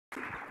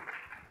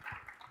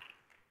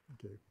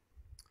Thank you.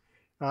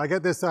 I'll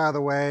get this out of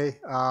the way.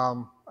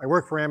 I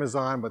work for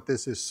Amazon, but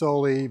this is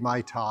solely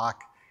my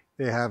talk.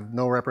 They have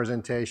no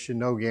representation,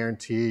 no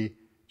guarantee.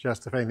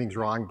 Just if anything's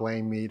wrong,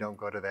 blame me, don't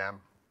go to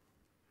them.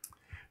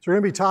 So we're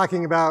going to be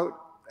talking about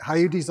how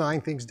you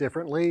design things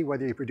differently,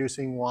 whether you're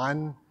producing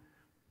one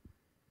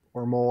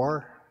or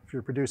more. If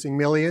you're producing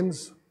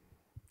millions,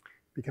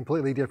 be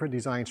completely different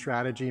design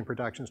strategy and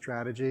production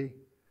strategy.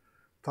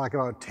 Talk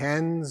about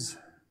tens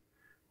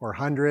or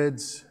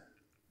hundreds.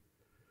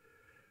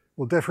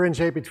 We'll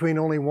differentiate between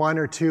only one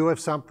or two of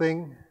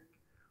something,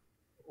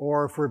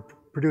 or if we're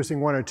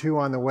producing one or two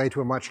on the way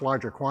to a much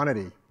larger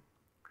quantity.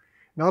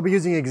 And I'll be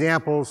using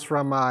examples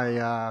from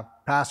my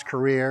past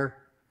career,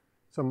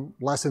 some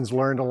lessons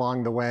learned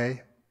along the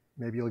way.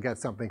 Maybe you'll get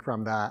something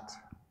from that.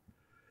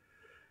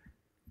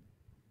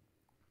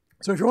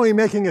 So if you're only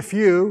making a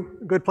few,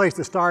 a good place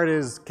to start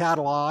is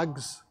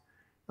catalogs,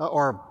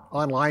 or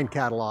online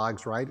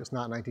catalogs, right? It's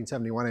not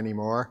 1971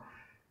 anymore.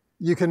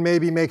 You can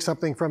maybe make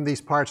something from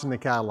these parts in the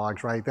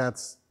catalogs, right?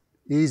 That's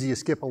easy. You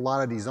skip a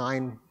lot of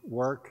design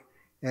work,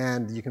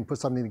 and you can put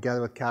something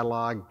together with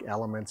catalog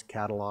elements,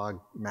 catalog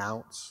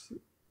mounts. You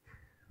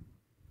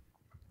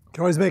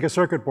can always make a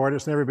circuit board.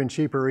 It's never been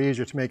cheaper or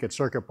easier to make a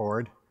circuit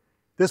board.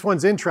 This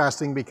one's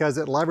interesting because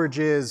it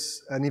leverages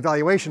an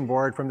evaluation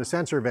board from the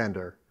sensor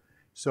vendor.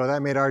 So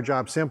that made our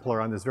job simpler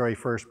on this very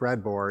first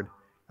breadboard.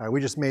 We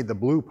just made the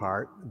blue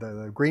part.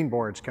 The green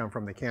boards come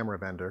from the camera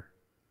vendor.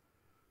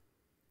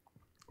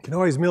 You can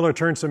always mill or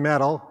turn some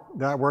metal.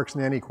 That works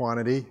in any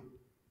quantity.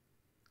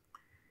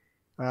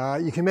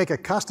 You can make a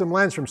custom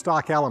lens from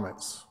stock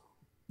elements.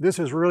 This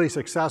is really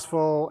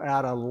successful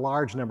at a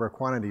large number of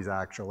quantities,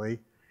 actually.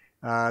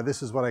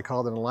 This is what I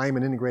called an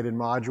alignment integrated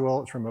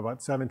module. It's from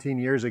about 17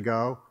 years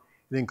ago.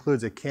 It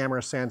includes a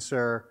camera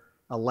sensor,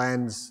 a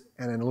lens,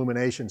 and an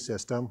illumination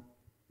system.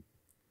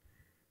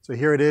 So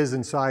here it is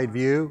in side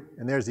view,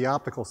 and there's the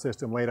optical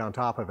system laid on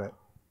top of it.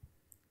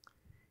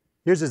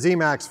 Here's a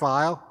Zmax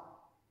file.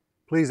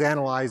 Please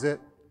analyze it.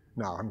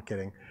 No, I'm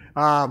kidding.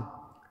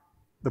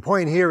 The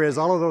point here is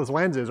all of those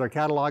lenses are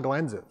catalog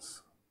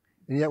lenses,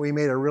 and yet we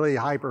made a really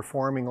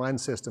high-performing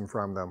lens system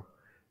from them.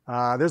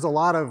 There's a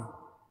lot of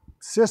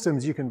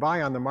systems you can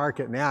buy on the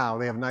market now.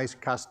 They have nice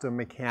custom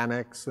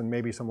mechanics and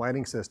maybe some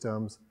lighting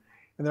systems,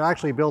 and they're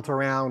actually built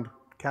around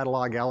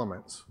catalog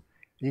elements.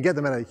 You get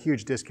them at a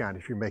huge discount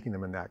if you're making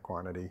them in that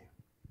quantity.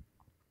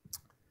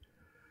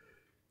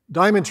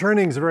 Diamond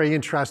turning is a very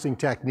interesting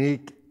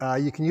technique.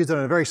 You can use it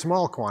in a very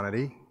small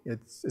quantity.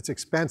 It's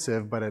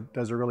expensive, but it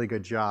does a really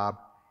good job.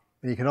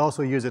 And you can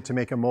also use it to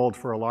make a mold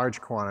for a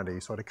large quantity,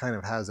 so it kind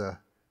of has a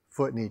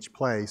foot in each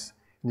place.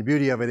 And the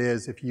beauty of it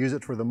is, if you use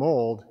it for the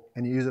mold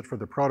and you use it for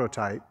the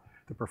prototype,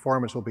 the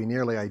performance will be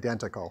nearly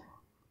identical.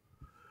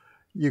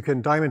 You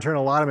can diamond turn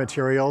a lot of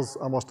materials,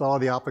 almost all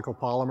of the optical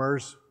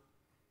polymers,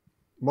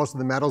 most of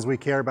the metals we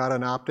care about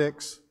in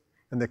optics,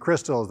 and the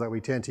crystals that we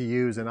tend to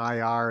use in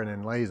IR and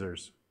in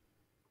lasers.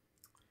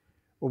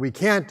 What we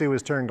can't do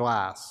is turn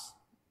glass.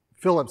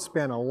 Philips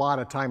spent a lot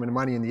of time and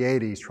money in the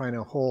 80s trying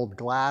to hold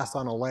glass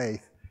on a lathe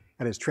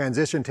at its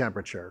transition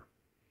temperature.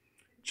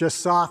 Just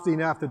soft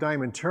enough to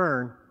diamond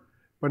turn,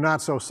 but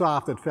not so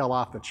soft it fell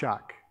off the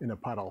chuck in a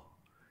puddle.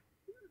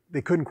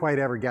 They couldn't quite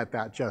ever get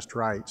that just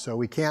right. So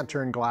we can't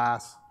turn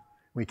glass,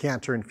 we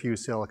can't turn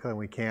fused silica, and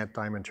we can't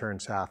diamond turn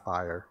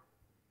sapphire.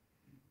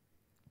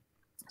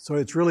 So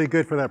it's really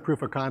good for that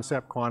proof of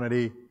concept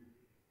quantity.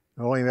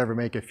 I'll only ever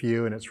make a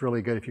few, and it's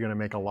really good if you're going to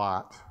make a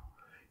lot.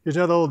 Here's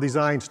another little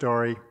design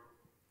story.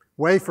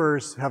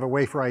 Wafers have a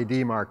wafer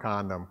ID mark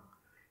on them.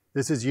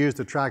 This is used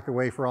to track the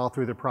wafer all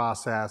through the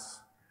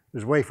process.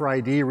 There's wafer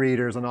ID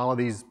readers on all of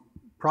these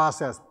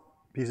process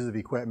pieces of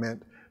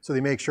equipment, so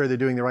they make sure they're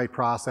doing the right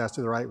process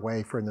to the right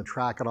wafer, and they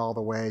track it all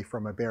the way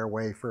from a bare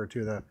wafer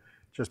to the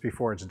just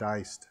before it's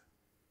diced.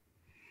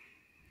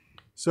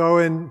 So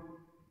in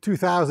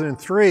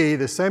 2003,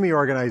 the SEMI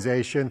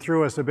organization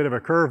threw us a bit of a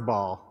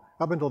curveball.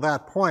 Up until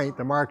that point,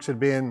 the marks had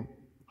been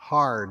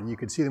hard. You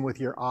could see them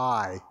with your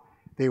eye.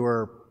 They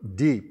were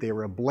deep. They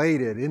were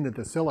ablated into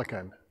the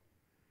silicon.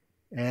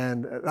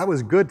 And that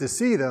was good to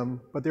see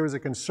them, but there was a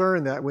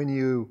concern that when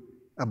you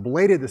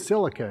ablated the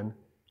silicon,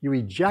 you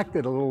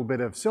ejected a little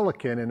bit of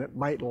silicon, and it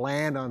might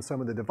land on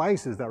some of the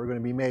devices that were going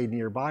to be made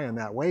nearby on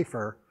that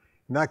wafer,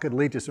 and that could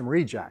lead to some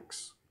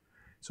rejects.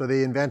 So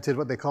they invented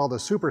what they called a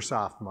super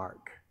soft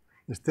mark.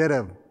 Instead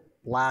of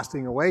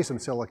blasting away some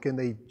silicon,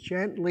 they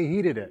gently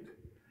heated it.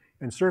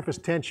 And surface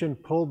tension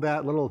pulled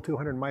that little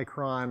 200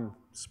 micron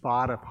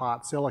spot of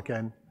hot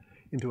silicon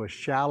into a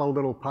shallow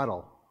little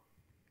puddle,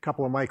 a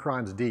couple of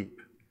microns deep.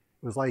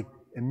 It was like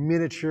a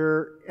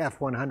miniature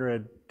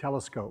F100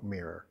 telescope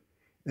mirror.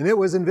 And it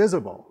was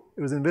invisible.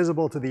 It was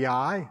invisible to the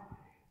eye.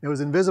 It was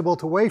invisible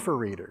to wafer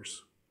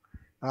readers.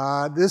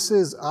 This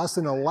is us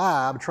in a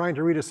lab trying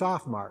to read a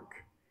soft mark.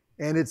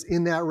 And it's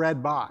in that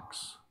red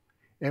box.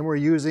 And we're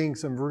using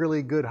some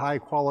really good high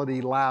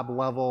quality lab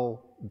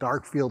level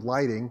dark field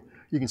lighting.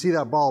 You can see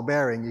that ball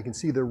bearing. You can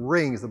see the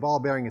rings. The ball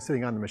bearing is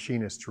sitting on the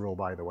machinist's rule,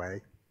 by the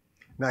way,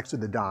 next to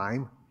the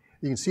dime.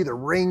 You can see the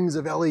rings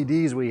of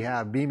LEDs we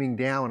have beaming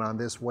down on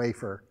this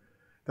wafer.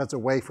 That's a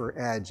wafer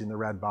edge in the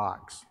red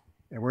box,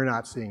 and we're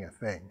not seeing a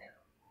thing.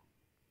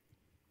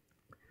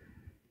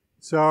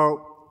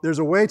 So there's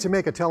a way to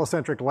make a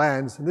telecentric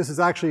lens, and this is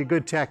actually a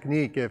good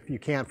technique if you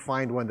can't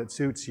find one that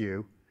suits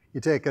you. You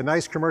take a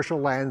nice commercial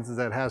lens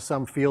that has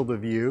some field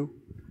of view,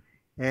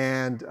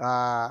 and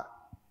a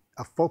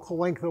focal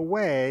length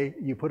away,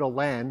 you put a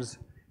lens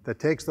that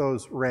takes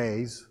those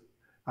rays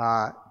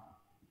and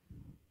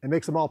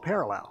makes them all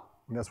parallel.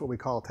 And that's what we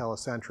call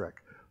telecentric.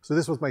 So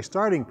this was my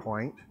starting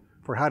point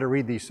for how to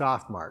read these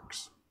soft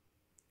marks.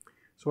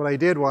 So what I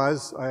did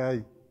was,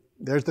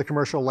 there's the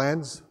commercial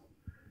lens.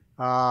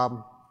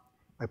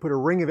 I put a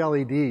ring of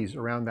LEDs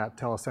around that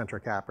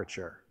telecentric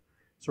aperture.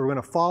 So we're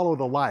going to follow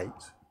the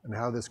light and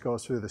how this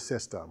goes through the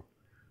system.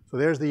 So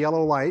there's the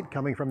yellow light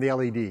coming from the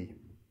LED.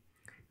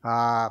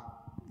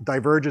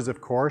 Diverges,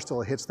 of course,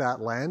 till it hits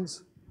that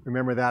lens.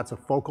 Remember, that's a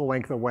focal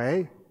length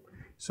away.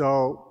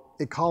 So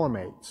it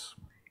collimates,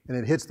 and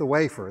it hits the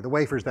wafer. The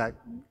wafer's that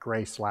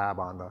gray slab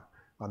on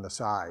the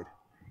side.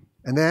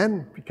 And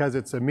then, because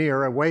it's a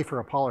mirror,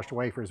 a polished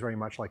wafer is very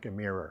much like a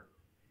mirror.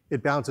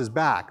 It bounces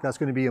back. That's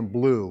going to be in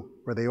blue.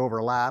 Where they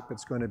overlap,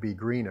 it's going to be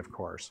green, of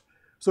course.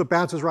 So it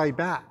bounces right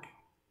back.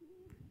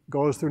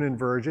 Goes through an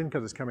inversion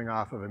because it's coming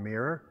off of a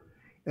mirror,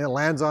 and it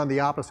lands on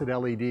the opposite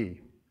LED.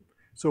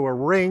 So a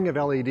ring of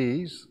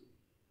LEDs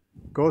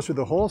goes through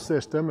the whole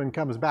system and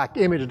comes back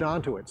imaged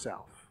onto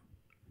itself.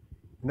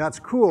 And that's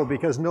cool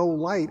because no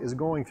light is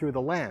going through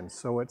the lens,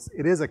 so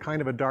it is a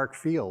kind of a dark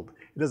field.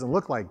 It doesn't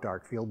look like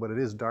dark field, but it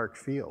is dark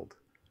field.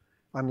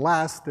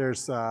 Unless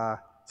there's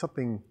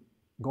something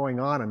going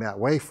on in that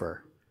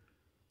wafer.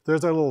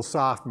 There's our little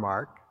soft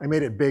mark. I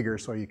made it bigger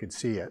so you could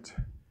see it.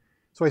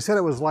 So I said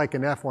it was like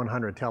an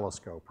F100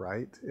 telescope,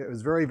 right? It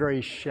was very,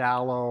 very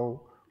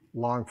shallow,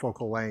 long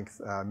focal length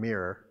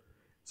mirror.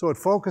 So it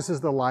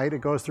focuses the light,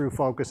 it goes through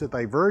focus, it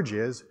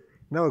diverges.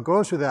 Now it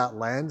goes through that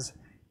lens,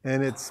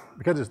 and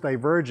because it's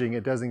diverging,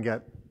 it doesn't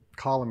get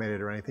collimated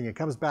or anything. It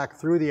comes back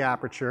through the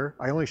aperture.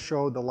 I only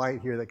showed the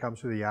light here that comes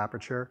through the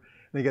aperture,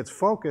 and it gets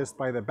focused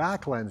by the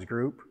back lens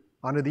group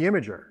onto the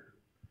imager.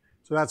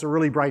 So that's a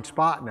really bright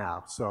spot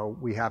now, so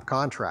we have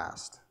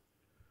contrast.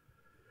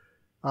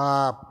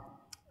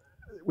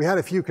 We had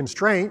a few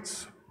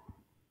constraints.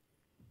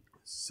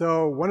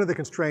 So one of the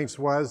constraints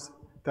was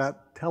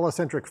that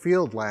telecentric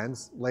field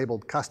lens,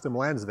 labeled custom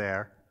lens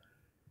there,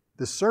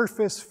 the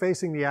surface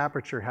facing the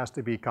aperture has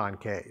to be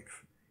concave.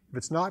 If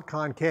it's not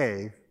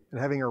concave, and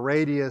having a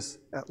radius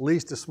at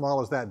least as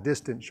small as that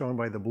distance shown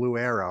by the blue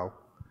arrow,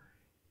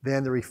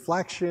 then the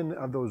reflection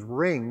of those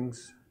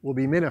rings will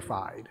be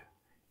minified,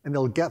 and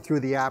they'll get through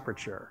the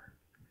aperture,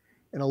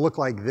 and it'll look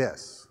like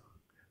this.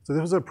 So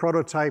this was a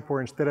prototype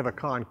where instead of a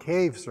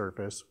concave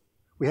surface,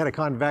 we had a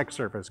convex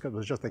surface because it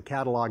was just a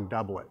catalog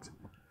doublet.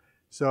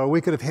 So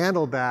we could have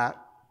handled that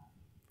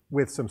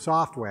with some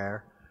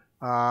software,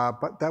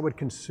 but that would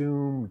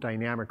consume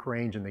dynamic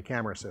range in the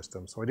camera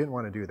system, so I didn't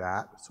want to do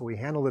that. So we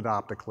handled it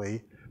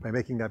optically by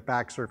making that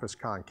back surface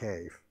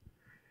concave.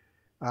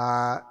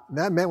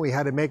 That meant we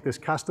had to make this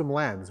custom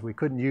lens. We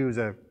couldn't use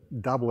a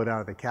doublet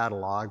out of the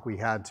catalog. We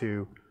had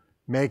to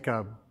make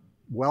a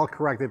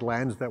well-corrected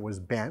lens that was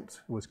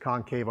bent. It was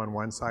concave on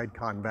one side,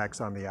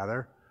 convex on the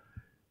other.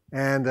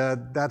 And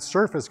that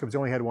surface, because we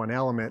only had one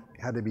element,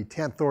 had to be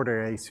 10th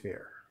order A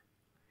sphere.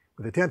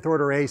 With a 10th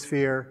order A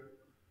sphere,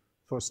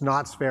 so it's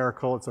not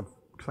spherical, it's a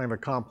kind of a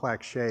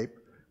complex shape,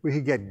 we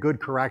could get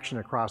good correction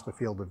across the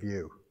field of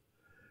view.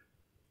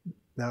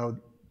 Now,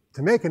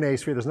 to make an A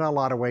sphere, there's not a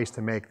lot of ways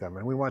to make them,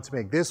 and we wanted to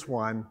make this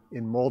one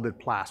in molded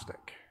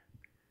plastic.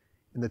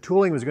 And the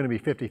tooling was going to be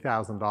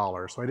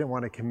 $50,000, so I didn't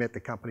want to commit the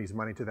company's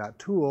money to that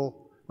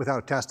tool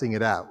without testing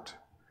it out.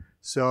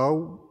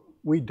 So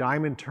we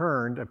diamond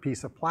turned a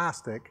piece of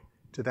plastic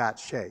to that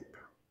shape.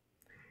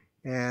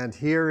 And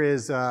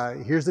here's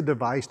the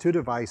device, two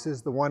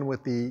devices. The one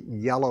with the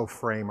yellow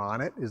frame on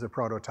it is a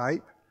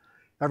prototype.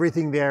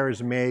 Everything there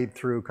is made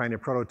through kind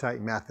of prototype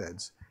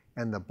methods.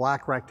 And the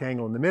black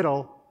rectangle in the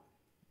middle,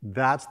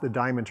 that's the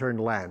diamond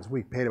turned lens.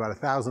 We paid about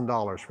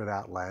 $1,000 for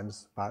that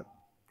lens, but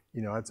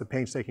you know, it's a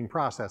painstaking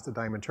process to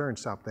diamond turn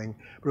something,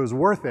 but it was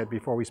worth it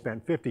before we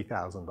spent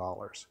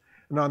 $50,000.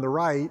 And on the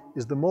right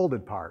is the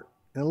molded part.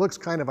 And it looks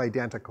kind of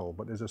identical,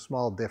 but there's a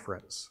small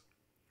difference.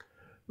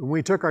 When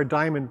we took our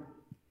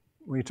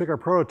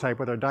prototype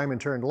with our diamond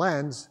turned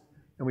lens,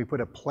 and we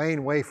put a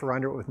plain wafer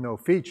under it with no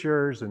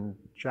features and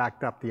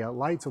jacked up the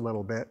lights a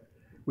little bit,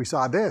 we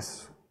saw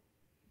this,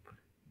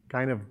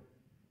 kind of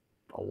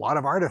a lot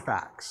of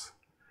artifacts.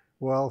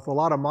 Well, with a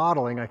lot of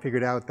modeling, I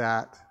figured out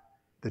that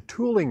the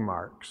tooling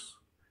marks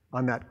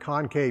on that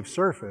concave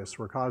surface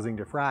were causing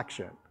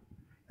diffraction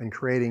and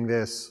creating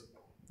this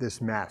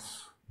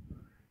mess.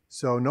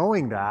 So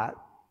knowing that,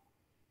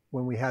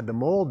 when we had the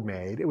mold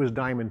made, it was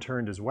diamond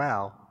turned as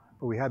well,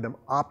 but we had them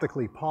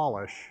optically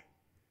polish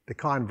the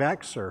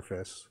convex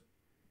surface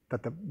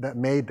that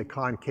made the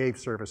concave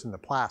surface in the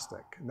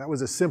plastic. And that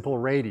was a simple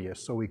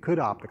radius, so we could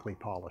optically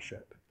polish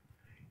it.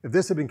 If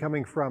this had been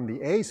coming from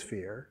the A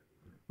sphere,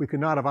 we could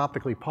not have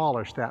optically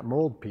polished that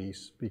mold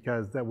piece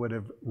because that would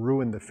have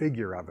ruined the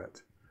figure of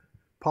it.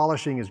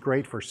 Polishing is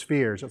great for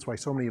spheres. That's why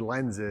so many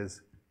lenses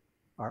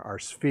are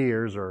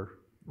spheres or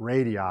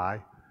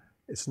radii.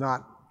 It's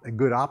not a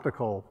good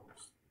optical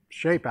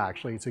shape,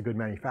 actually. It's a good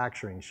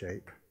manufacturing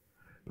shape.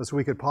 But so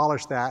we could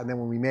polish that, and then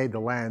when we made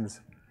the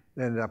lens,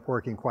 it ended up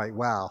working quite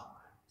well.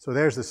 So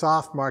there's the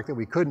soft mark that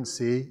we couldn't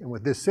see, and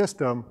with this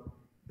system,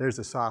 there's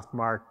the soft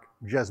mark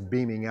just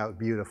beaming out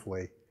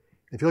beautifully.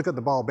 If you look at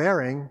the ball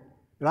bearing,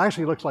 it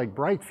actually looks like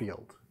bright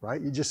field, right?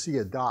 You just see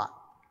a dot.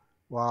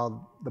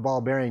 While the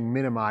ball bearing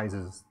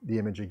minimizes the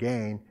image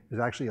again,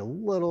 there's actually a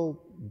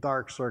little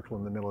dark circle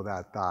in the middle of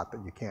that dot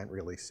that you can't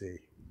really see.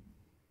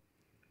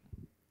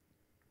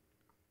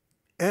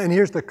 And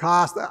here's the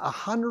cost.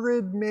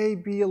 100 may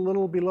be a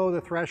little below the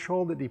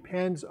threshold. It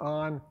depends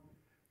on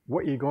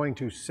what you're going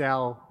to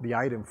sell the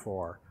item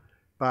for.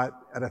 But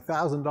at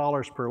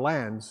 $1,000 per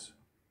lens,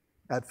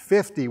 at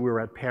 50, we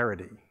were at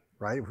parity,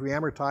 right? If we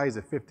amortize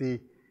a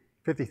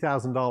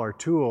 $50,000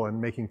 tool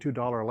and making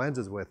 $2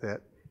 lenses with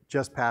it,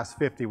 just past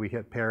 50, we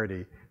hit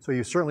parity. So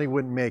you certainly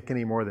wouldn't make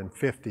any more than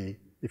 50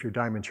 if you're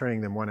diamond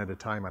turning them one at a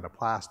time out of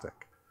plastic.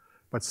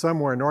 But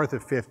somewhere north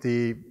of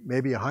 50,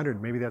 maybe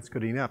 100, maybe that's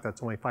good enough.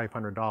 That's only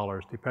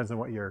 $500. Depends on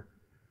what your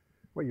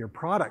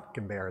product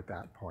can bear at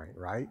that point,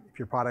 right? If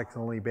your product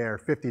can only bear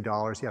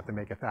 $50, you have to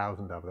make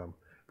 1,000 of them.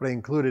 But I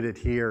included it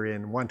here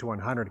in 1 to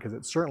 100 because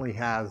it certainly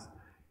has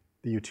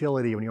the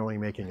utility when you're only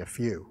making a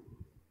few.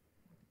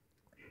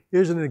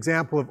 Here's an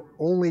example of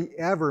only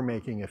ever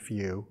making a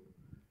few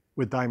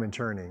with diamond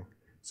turning.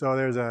 So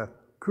there's a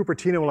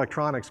Cupertino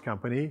electronics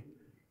company,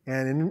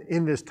 and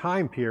in this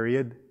time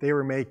period, they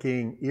were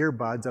making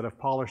earbuds out of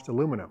polished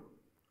aluminum.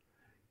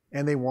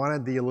 And they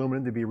wanted the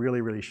aluminum to be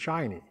really, really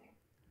shiny.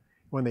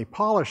 When they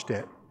polished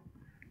it,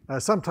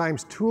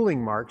 sometimes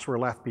tooling marks were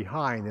left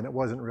behind and it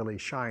wasn't really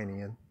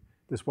shiny, and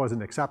this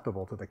wasn't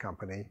acceptable to the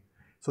company.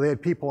 So they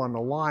had people on the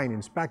line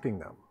inspecting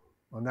them.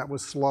 And that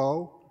was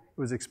slow,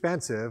 it was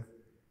expensive,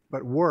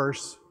 but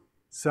worse,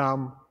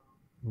 some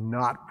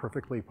not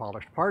perfectly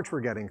polished parts were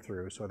getting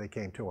through, so they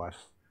came to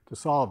us to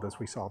solve this.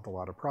 We solved a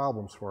lot of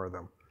problems for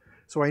them.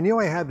 So I knew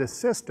I had this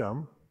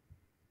system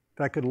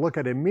that could look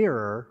at a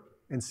mirror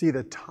and see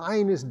the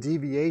tiniest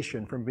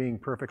deviation from being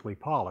perfectly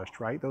polished,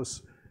 right?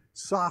 Those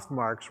soft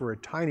marks were a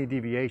tiny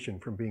deviation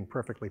from being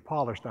perfectly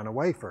polished on a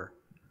wafer.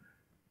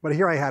 But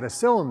here I had a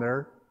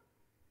cylinder,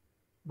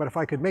 but if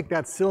I could make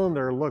that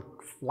cylinder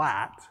look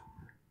flat,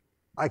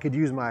 I could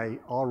use my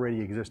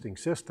already existing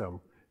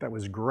system that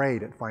was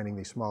great at finding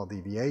these small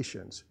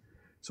deviations.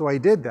 So I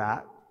did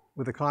that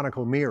with a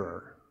conical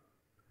mirror,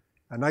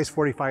 a nice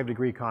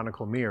 45-degree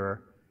conical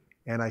mirror,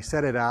 and I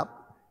set it up.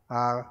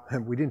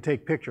 We didn't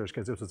take pictures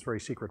because this was a very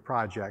secret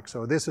project.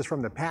 So this is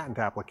from the patent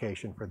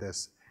application for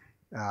this,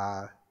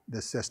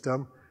 this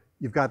system.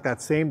 You've got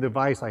that same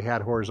device I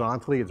had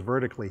horizontally, it's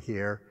vertically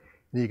here.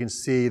 And you can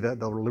see the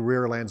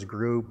rear lens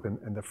group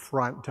and the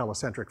front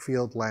telecentric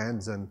field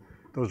lens and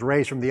those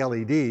rays from the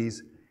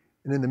LEDs.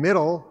 And in the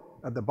middle,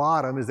 at the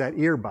bottom, is that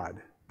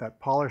earbud, that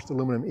polished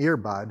aluminum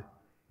earbud,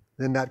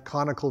 then that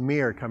conical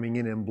mirror coming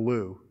in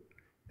blue.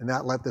 And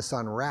that let the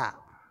sun wrap.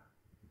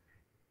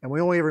 And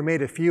we only ever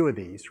made a few of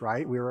these,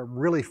 right? We were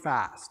really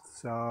fast.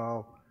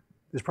 So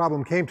this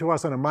problem came to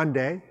us on a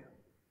Monday.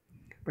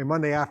 By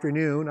Monday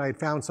afternoon, I had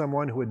found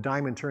someone who would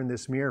diamond turn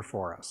this mirror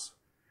for us.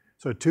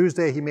 So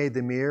Tuesday, he made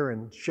the mirror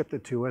and shipped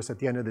it to us at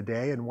the end of the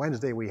day. And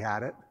Wednesday, we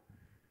had it.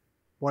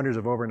 Wonders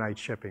of overnight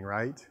shipping,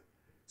 right?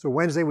 So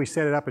Wednesday, we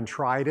set it up and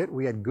tried it.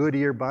 We had good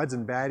earbuds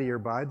and bad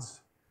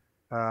earbuds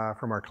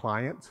from our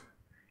client.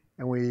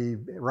 And we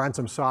ran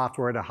some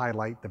software to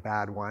highlight the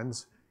bad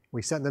ones.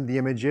 We sent them the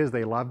images.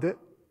 They loved it.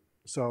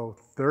 So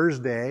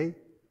Thursday,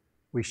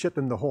 we shipped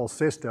them the whole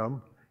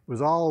system. It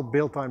was all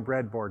built on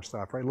breadboard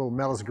stuff, right? A little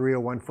metal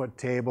grill, 1-foot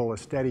table, a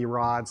steady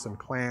rod, some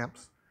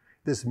clamps.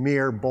 This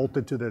mirror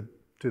bolted to the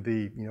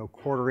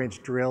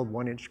 1/4-inch drilled,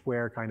 1-inch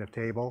square kind of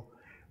table.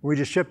 And we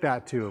just shipped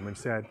that to them and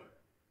said,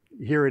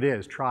 here it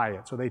is, try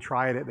it. So they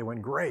tried it, they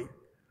went, great.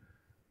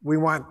 We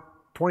want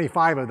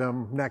 25 of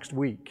them next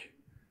week.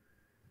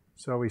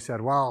 So we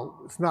said,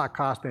 well, it's not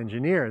cost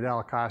engineered,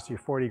 that'll cost you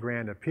 40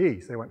 grand a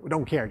piece. They went, we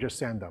don't care, just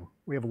send them.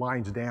 We have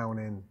lines down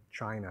in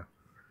China.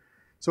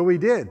 So we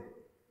did.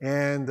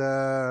 And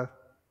it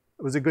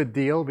was a good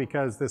deal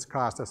because this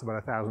cost us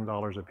about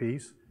 $1,000 a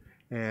piece.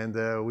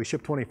 And we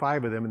shipped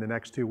 25 of them in the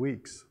next 2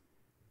 weeks.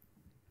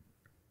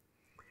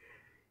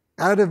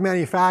 Additive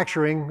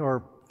manufacturing,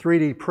 or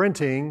 3D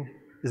printing,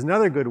 is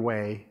another good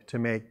way to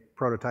make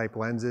prototype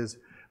lenses.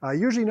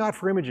 Usually not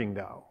for imaging,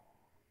 though.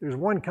 There's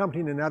one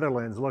company in the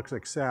Netherlands,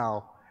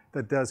 Luxexcel,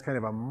 that does kind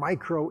of a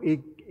micro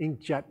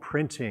inkjet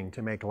printing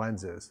to make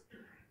lenses.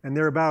 And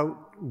they're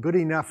about good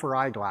enough for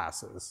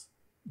eyeglasses,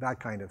 that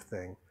kind of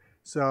thing.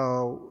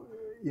 So,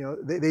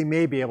 they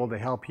may be able to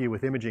help you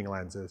with imaging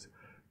lenses.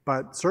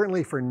 But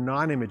certainly for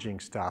non-imaging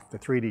stuff, the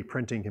 3D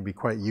printing can be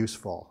quite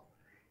useful.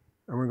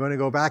 And we're going to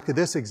go back to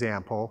this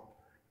example.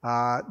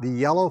 The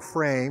yellow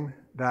frame,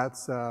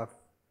 that's a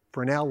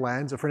Fresnel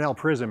lens, a Fresnel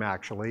prism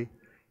actually,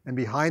 and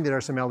behind it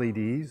are some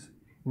LEDs.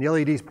 And the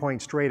LEDs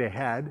point straight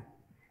ahead.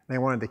 And I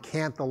wanted to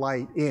cant the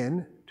light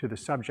in to the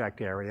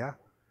subject area.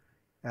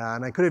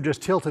 And I could have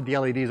just tilted the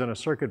LEDs on a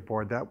circuit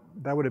board.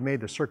 That would have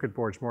made the circuit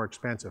boards more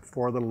expensive.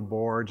 4 little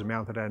boards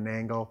mounted at an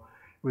angle.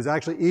 It was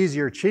actually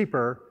easier,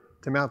 cheaper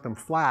to mount them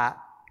flat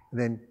and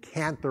then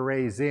cant the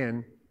rays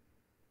in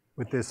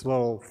with this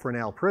little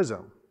Fresnel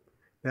prism.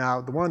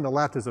 Now, the one on the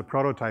left is a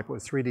prototype. It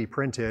was 3D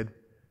printed,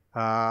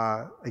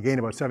 again,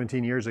 about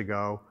 17 years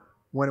ago.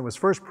 When it was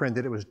first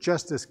printed, it was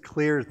just as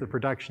clear as the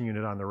production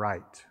unit on the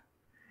right.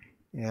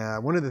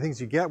 One of the things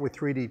you get with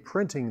 3D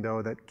printing,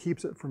 though, that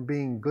keeps it from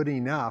being good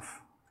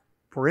enough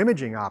for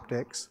imaging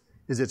optics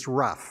is it's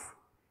rough.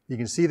 You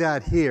can see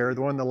that here.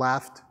 The one on the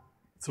left,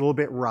 it's a little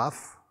bit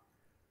rough.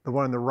 The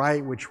one on the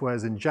right, which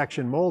was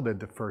injection molded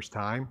the first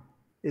time,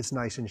 it's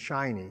nice and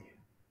shiny.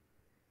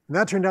 And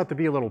that turned out to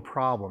be a little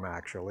problem,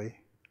 actually,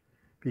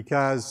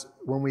 because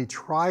when we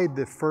tried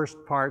the first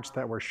parts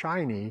that were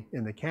shiny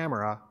in the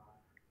camera,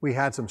 we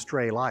had some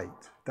stray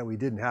light that we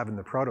didn't have in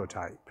the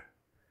prototype.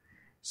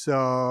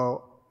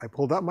 So I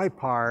pulled up my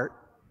part,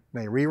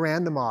 and I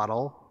reran the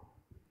model,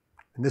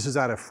 and this is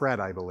out of Fred,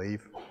 I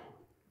believe.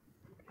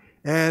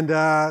 And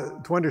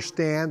to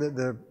understand that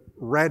the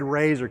red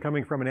rays are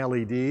coming from an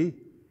LED,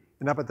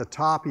 and up at the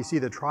top you see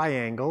the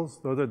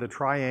triangles. Those are the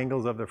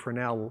triangles of the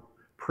Fresnel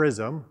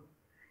prism.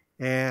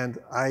 And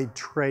I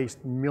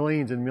traced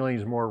millions and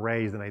millions more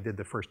rays than I did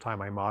the first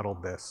time I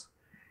modeled this.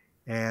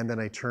 And then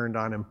I turned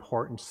on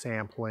importance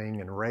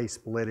sampling and ray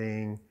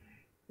splitting,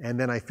 and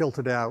then I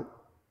filtered out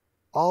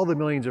all the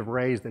millions of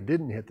rays that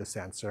didn't hit the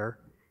sensor,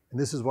 and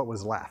this is what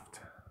was left.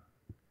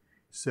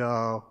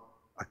 So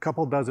a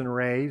couple dozen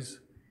rays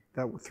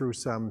that through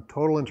some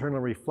total internal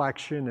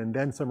reflection and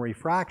then some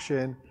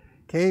refraction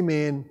came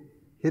in,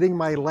 hitting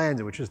my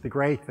lens, which is the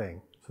gray thing.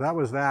 So that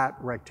was that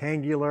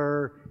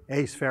rectangular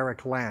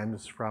aspheric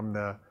lens from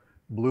the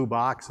blue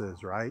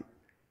boxes, right?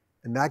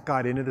 And that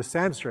got into the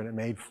sensor and it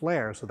made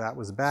flare, so that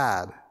was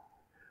bad.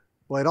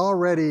 Well, I'd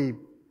already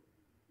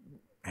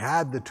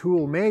had the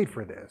tool made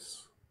for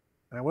this.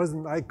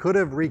 I could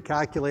have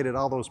recalculated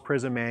all those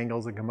prism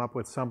angles and come up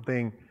with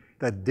something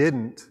that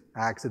didn't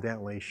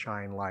accidentally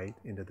shine light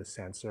into the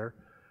sensor.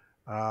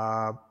 But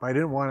I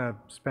didn't want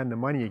to spend the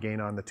money again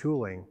on the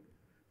tooling.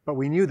 But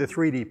we knew the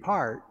 3D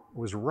part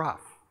was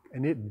rough,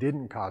 and it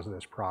didn't cause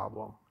this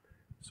problem.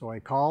 So I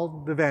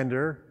called the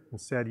vendor and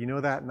said, you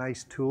know that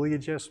nice tool you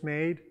just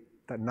made?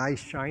 That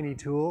nice shiny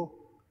tool?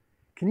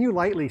 Can you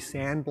lightly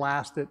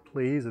sandblast it,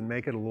 please, and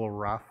make it a little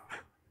rough?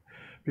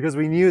 Because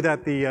we knew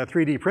that the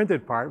 3D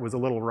printed part was a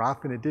little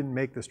rough and it didn't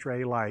make the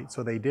stray light,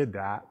 so they did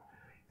that.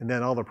 And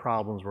then all the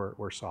problems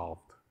were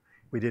solved.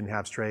 We didn't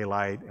have stray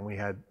light, and we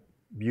had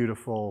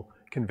beautiful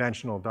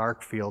conventional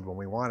dark field when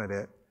we wanted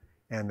it,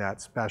 and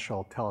that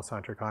special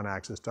telecentric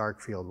on-axis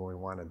dark field when we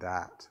wanted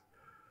that.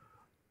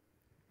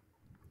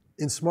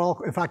 In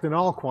fact, in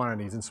all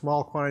quantities, in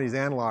small quantities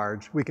and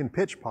large, we can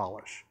pitch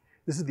polish.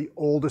 This is the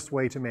oldest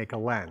way to make a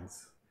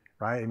lens,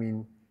 right? I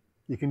mean,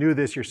 you can do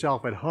this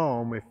yourself at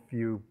home if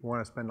you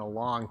want to spend a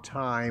long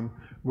time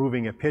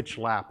moving a pitch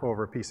lap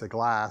over a piece of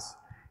glass.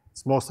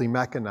 It's mostly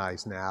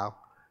mechanized now.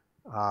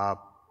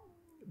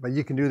 But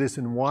you can do this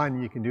in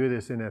 1, you can do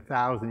this in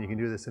 1,000, you can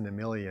do this in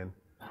 1,000,000.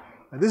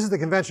 And this is the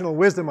conventional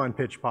wisdom on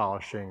pitch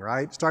polishing,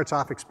 right? It starts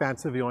off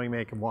expensive, you only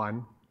make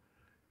 1.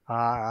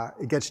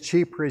 It gets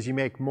cheaper as you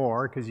make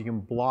more because you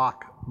can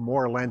block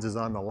more lenses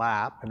on the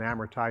lap and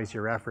amortize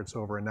your efforts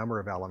over a number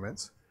of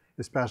elements,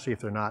 especially if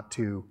they're not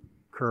too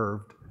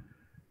curved.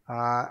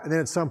 And then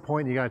at some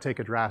point you got to take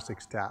a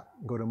drastic step.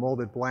 Go to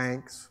molded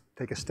blanks,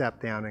 take a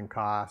step down in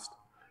cost,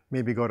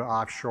 maybe go to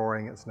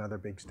offshoring, it's another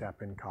big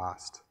step in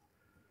cost.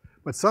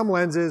 But some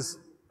lenses,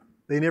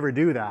 they never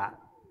do that.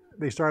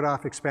 They start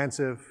off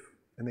expensive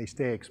and they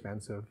stay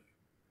expensive.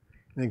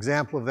 An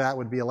example of that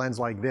would be a lens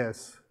like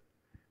this.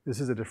 This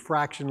is a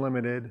diffraction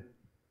limited,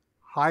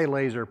 high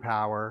laser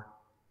power,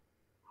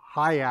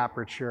 high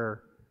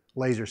aperture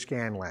laser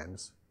scan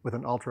lens with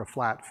an ultra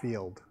flat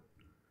field.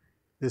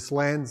 This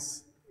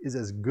lens is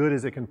as good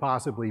as it can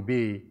possibly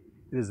be.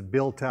 It is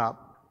built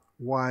up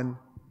one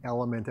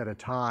element at a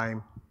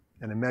time,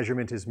 and a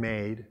measurement is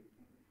made,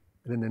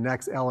 and then the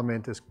next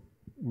element is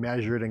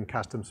measured and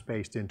custom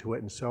spaced into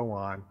it, and so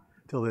on,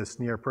 till this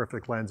near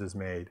perfect lens is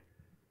made.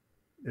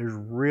 There's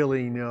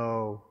really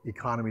no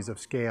economies of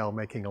scale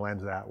making a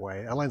lens that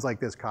way. A lens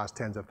like this costs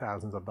tens of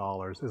thousands of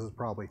dollars. This is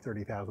probably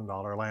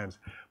 $30,000 lens,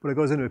 but it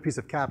goes into a piece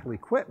of capital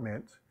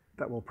equipment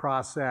that will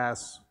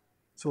process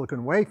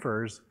silicon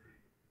wafers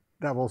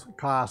that will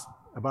cost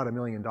about $1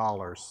 million.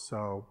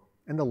 So,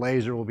 and the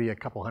laser will be a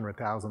couple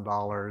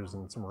 $100,000,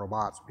 and some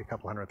robots will be a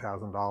couple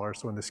 $100,000.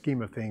 So in the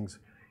scheme of things,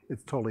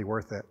 it's totally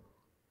worth it.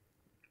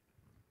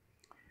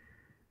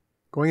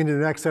 Going into the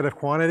next set of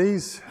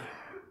quantities,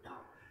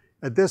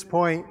 at this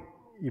point,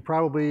 you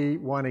probably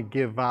want to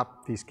give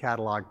up these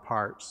catalog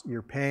parts.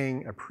 You're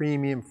paying a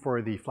premium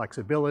for the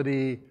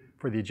flexibility,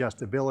 for the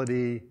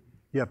adjustability.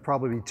 You have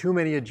probably too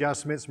many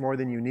adjustments, more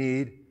than you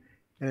need.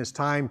 And it's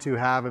time to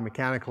have a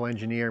mechanical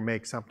engineer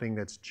make something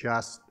that's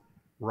just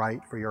right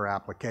for your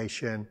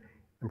application.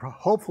 and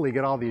hopefully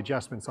get all the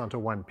adjustments onto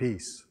one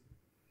piece.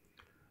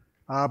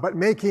 But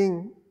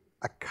making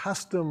a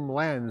custom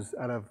lens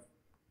out of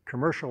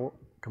commercial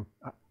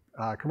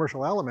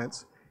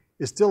elements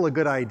is still a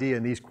good idea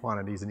in these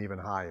quantities and even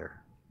higher.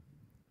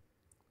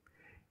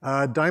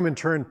 Diamond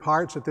turned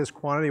parts at this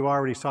quantity, we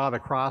already saw the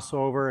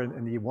crossover,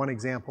 and the one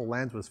example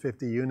lens was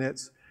 50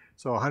 units,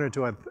 so 100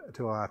 to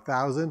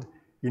 1,000.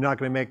 You're not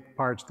going to make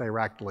parts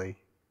directly.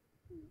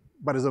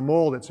 But as a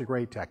mold, it's a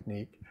great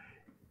technique.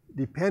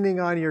 Depending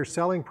on your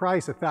selling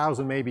price,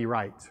 1,000 may be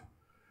right.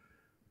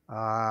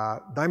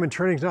 Diamond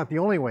turning is not the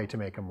only way to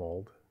make a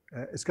mold.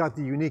 It's got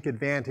the unique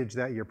advantage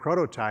that your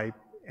prototype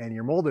and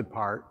your molded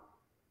part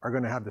are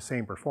going to have the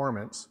same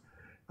performance.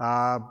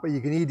 But you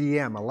can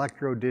EDM,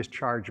 electro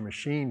discharge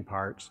machine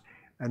parts,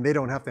 and they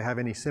don't have to have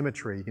any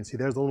symmetry. You can see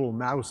there's a little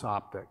mouse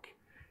optic.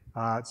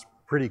 It's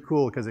pretty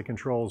cool because it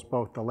controls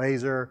both the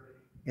laser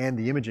and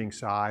the imaging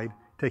side,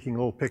 taking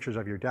little pictures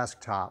of your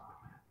desktop,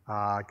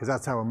 because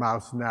that's how a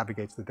mouse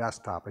navigates the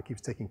desktop. It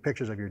keeps taking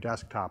pictures of your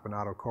desktop and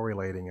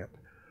auto-correlating it.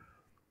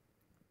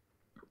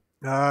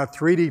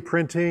 3D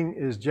printing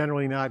is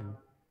generally not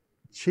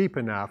cheap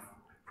enough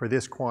for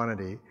this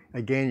quantity.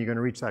 Again, you're going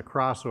to reach that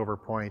crossover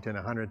point in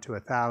 100 to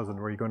 1,000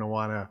 where you're going to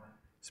want to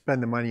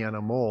spend the money on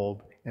a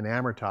mold and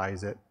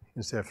amortize it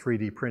instead of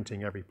 3D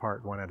printing every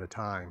part one at a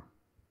time.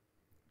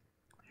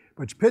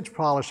 But pitch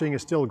polishing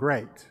is still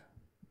great.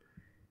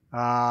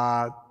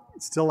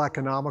 It's still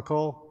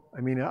economical.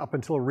 I mean, up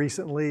until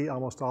recently,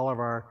 almost all of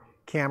our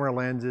camera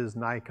lenses,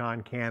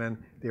 Nikon, Canon,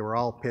 they were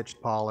all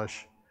pitched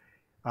polish.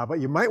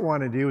 But you might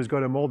want to do is go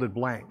to molded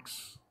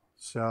blanks.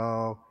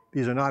 So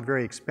these are not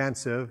very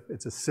expensive.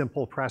 It's a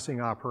simple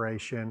pressing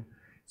operation.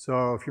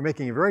 So if you're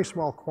making a very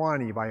small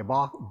quantity, you buy a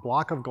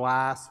block of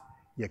glass,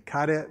 you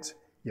cut it,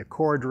 you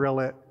core drill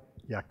it,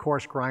 you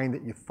coarse grind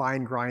it, you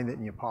fine grind it,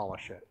 and you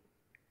polish it.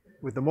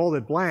 With the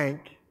molded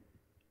blank,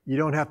 you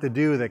don't have to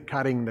do the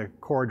cutting, the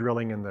core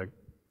drilling, and the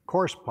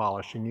coarse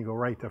polishing. You go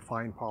right to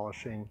fine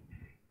polishing,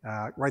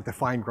 right to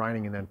fine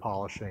grinding and then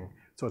polishing.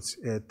 So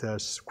it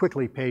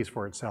quickly pays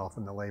for itself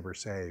in the labor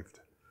saved.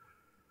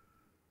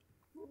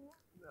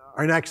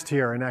 Our next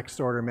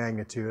order of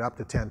magnitude, up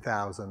to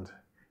 10,000.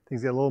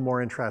 Things get a little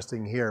more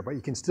interesting here, but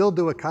you can still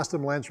do a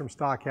custom lens from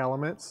stock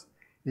elements.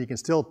 You can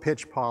still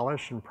pitch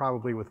polish, and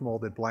probably with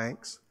molded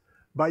blanks,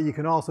 but you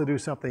can also do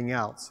something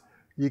else.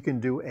 You can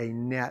do a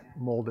net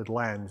molded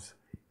lens,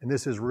 and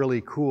this is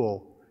really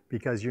cool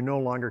because you're no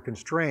longer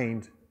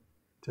constrained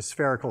to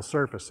spherical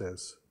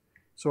surfaces.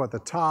 So at the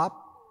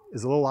top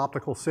is a little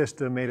optical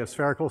system made of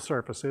spherical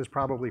surfaces,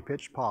 probably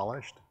pitch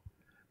polished,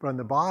 but on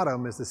the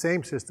bottom is the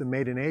same system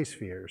made in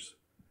A-spheres,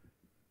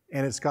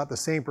 and it's got the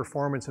same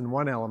performance in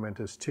one element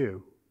as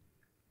two.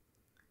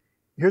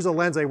 Here's a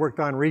lens I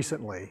worked on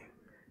recently.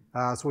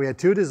 So we had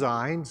two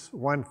designs,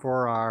 one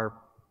for our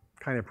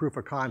kind of proof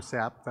of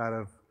concept out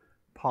of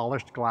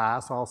polished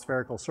glass, all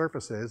spherical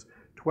surfaces,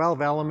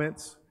 12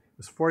 elements, it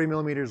was 40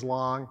 millimeters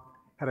long,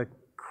 had a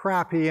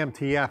crappy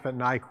MTF at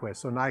Nyquist.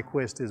 So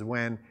Nyquist is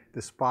when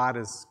the spot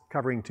is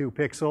covering 2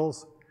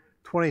 pixels,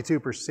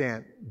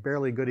 22%,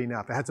 barely good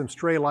enough. It had some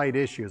stray light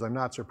issues, I'm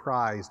not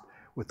surprised,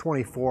 with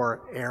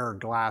 24 air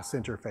glass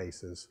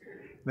interfaces.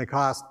 And it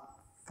cost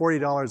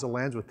 $40 a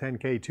lens with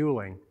 10K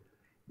tooling.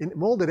 In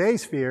molded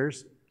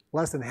A-spheres,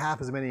 less than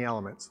half as many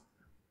elements,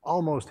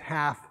 almost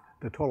half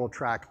the total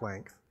track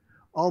length,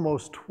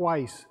 almost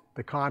twice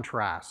the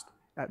contrast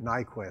at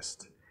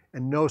Nyquist,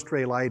 and no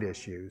stray light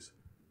issues.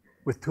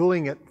 With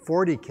tooling at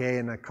 40K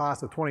and a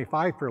cost of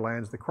 25 per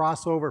lens, the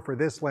crossover for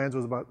this lens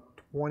was about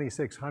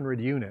 2,600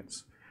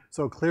 units.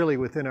 So clearly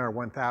within our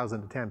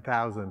 1,000 to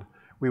 10,000,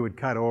 we would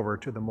cut over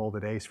to the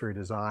molded A-sphere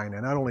design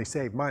and not only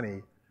save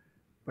money,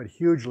 but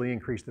hugely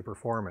increase the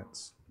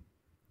performance.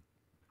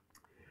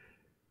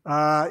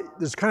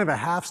 There's kind of a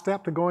half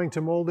step to going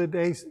to molded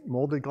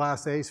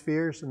glass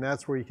A-spheres, and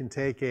that's where you can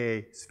take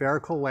a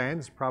spherical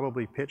lens,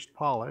 probably pitched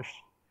polished,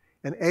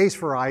 and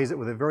A-spherize it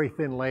with a very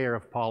thin layer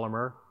of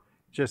polymer.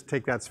 Just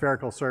take that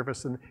spherical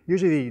surface, and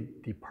usually the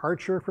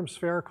departure from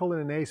spherical in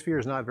an A-sphere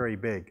is not very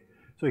big.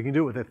 So you can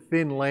do it with a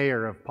thin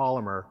layer of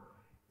polymer,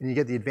 and you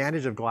get the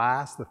advantage of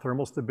glass, the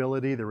thermal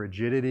stability, the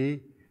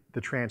rigidity,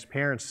 the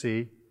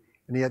transparency,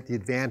 and you get the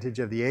advantage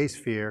of the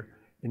A-sphere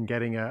in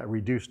getting a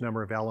reduced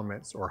number of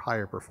elements or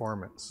higher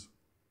performance.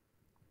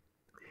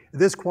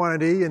 This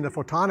quantity, in the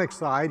photonics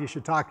side, you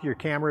should talk to your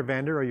camera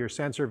vendor or your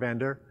sensor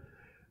vendor.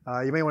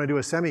 You may want to do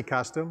a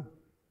semi-custom.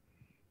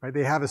 Right?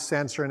 They have a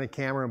sensor and a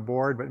camera and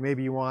board, but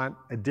maybe you want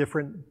a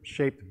different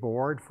shaped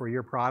board for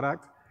your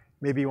product.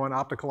 Maybe you want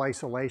optical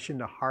isolation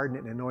to harden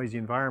it in a noisy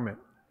environment.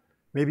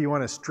 Maybe you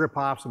want to strip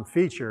off some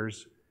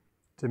features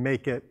to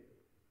make it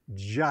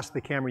just the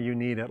camera you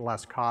need at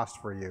less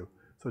cost for you.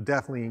 So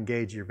definitely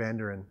engage your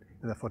vendor in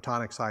the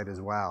photonic side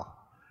as well.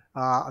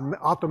 On the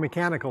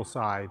optomechanical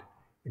side,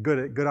 a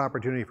good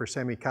opportunity for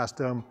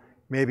semi-custom.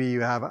 Maybe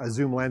you have a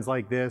zoom lens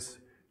like this.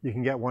 You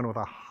can get one with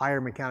a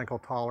higher mechanical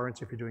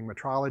tolerance if you're doing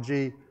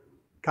metrology,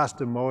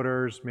 custom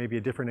motors, maybe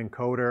a different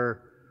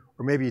encoder,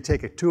 or maybe you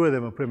take two of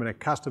them and put them in a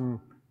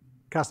custom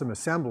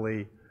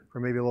assembly for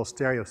maybe a little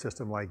stereo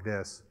system like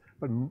this,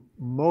 but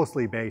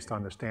mostly based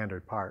on the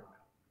standard part.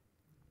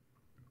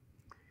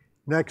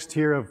 Next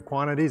tier of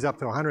quantities up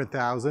to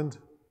 100,000.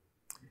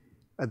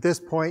 At this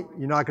point,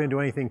 you're not going to do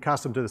anything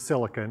custom to the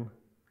silicon.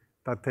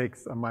 That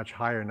takes a much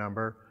higher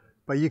number.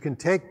 But you can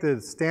take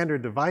the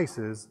standard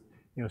devices,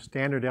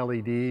 standard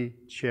LED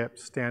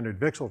chips, standard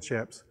VCSEL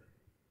chips,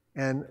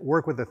 and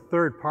work with a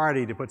third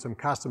party to put some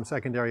custom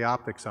secondary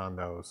optics on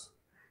those.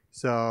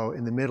 So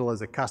in the middle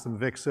is a custom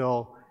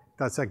VCSEL.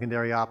 That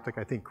secondary optic,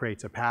 I think,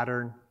 creates a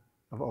pattern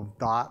of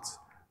dots.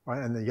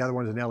 Right? And the other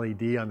one is an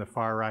LED on the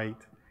far right.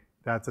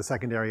 That's a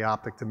secondary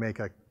optic to make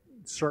a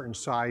certain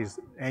size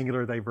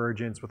angular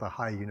divergence with a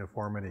high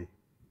uniformity.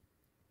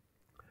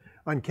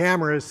 On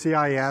cameras,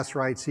 CIS,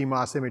 right,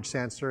 CMOS image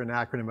sensor, an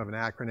acronym of an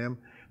acronym.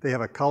 They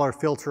have a color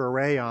filter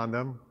array on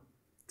them,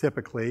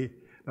 typically.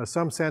 Now,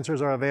 some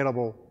sensors are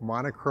available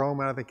monochrome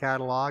out of the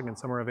catalog, and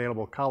some are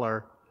available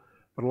color.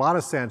 But a lot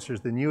of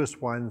sensors, the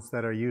newest ones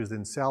that are used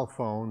in cell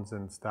phones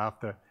and stuff,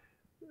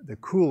 the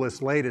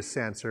coolest, latest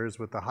sensors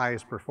with the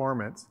highest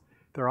performance,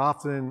 they're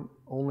often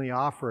only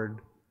offered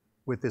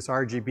with this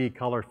RGB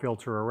color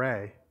filter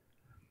array.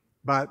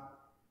 But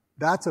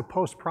that's a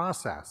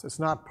post-process. It's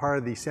not part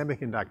of the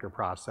semiconductor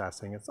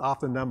processing. It's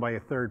often done by a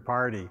third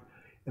party.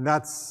 And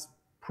that's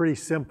pretty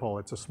simple.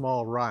 It's a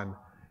small run.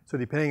 So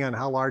depending on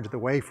how large the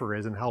wafer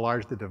is and how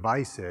large the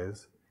device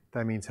is,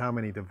 that means how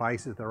many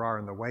devices there are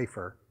in the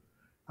wafer.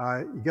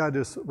 You got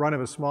to do a run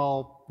of a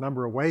small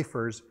number of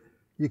wafers.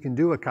 You can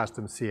do a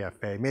custom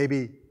CFA,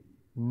 maybe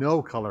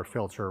no color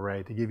filter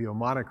array to give you a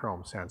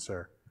monochrome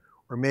sensor.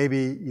 Or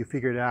maybe you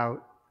figured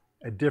out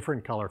a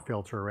different color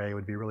filter array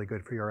would be really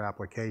good for your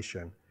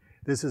application.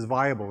 This is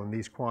viable in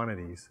these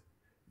quantities.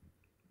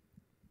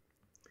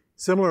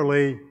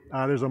 Similarly,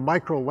 there's a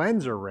micro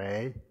lens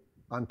array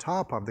on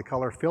top of the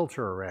color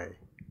filter array,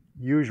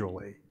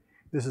 usually.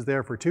 This is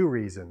there for two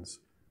reasons.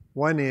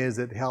 One is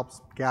it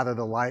helps gather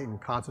the light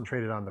and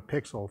concentrate it on the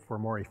pixel for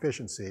more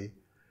efficiency.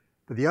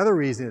 But the other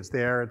reason it's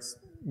there, it's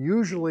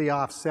usually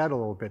offset a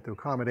little bit to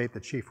accommodate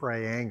the chief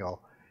ray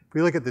angle. If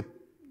we look at the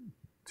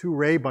two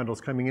ray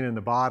bundles coming in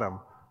the bottom,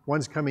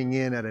 one's coming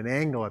in at an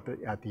angle at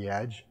the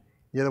edge,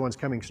 the other one's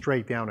coming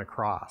straight down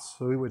across.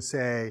 So we would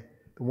say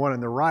the one on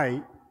the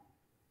right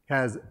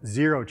has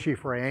 0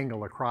 chief ray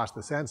angle across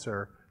the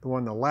sensor. The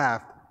one on the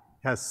left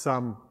has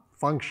some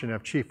function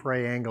of chief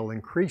ray angle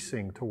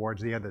increasing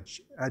towards the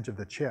edge of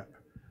the chip.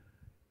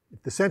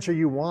 If the sensor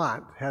you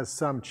want has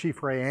some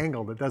chief ray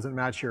angle that doesn't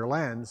match your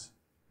lens,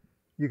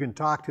 you can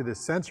talk to the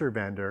sensor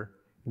vendor.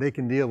 They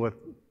can deal with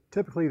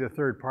typically the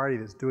third party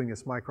that's doing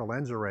this micro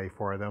lens array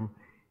for them.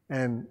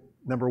 And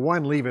number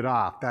one, leave it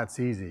off. That's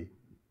easy.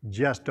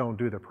 Just don't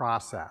do the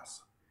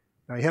process.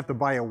 Now you have to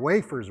buy a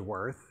wafer's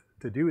worth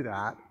to do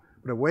that,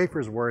 but a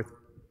wafer's worth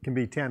can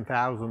be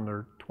 10,000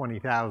 or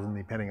 20,000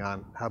 depending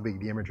on how big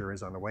the imager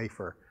is on the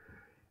wafer.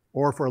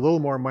 Or for a little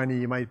more money,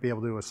 you might be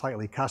able to do a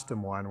slightly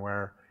custom one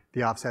where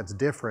the offset's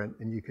different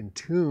and you can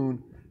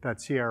tune that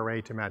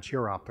CRA to match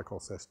your optical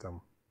system.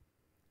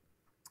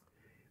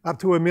 Up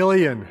to 1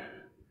 million.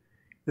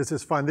 This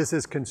is fun. This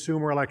is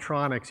consumer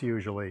electronics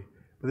usually,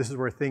 but this is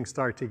where things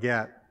start to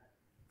get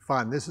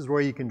fun. This is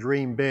where you can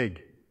dream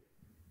big,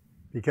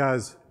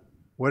 because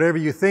whatever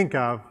you think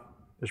of,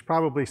 there's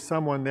probably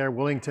someone there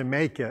willing to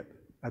make it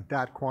at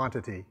that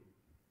quantity.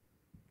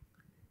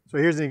 So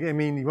here's, you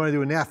want to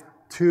do an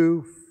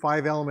F2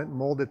 5-element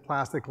molded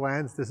plastic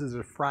lens. This is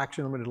a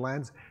fraction limited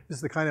lens. This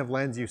is the kind of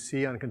lens you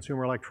see on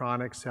consumer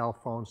electronics, cell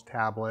phones,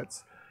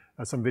 tablets,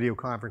 some video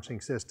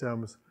conferencing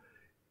systems.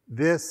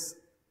 This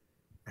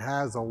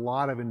has a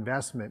lot of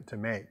investment to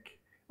make,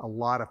 a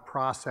lot of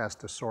process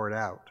to sort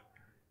out.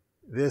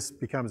 This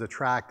becomes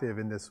attractive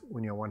in this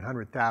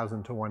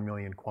 100,000 to 1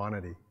 million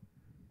quantity.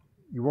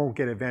 You won't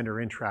get a vendor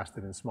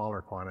interested in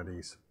smaller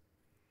quantities.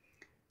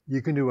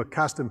 You can do a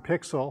custom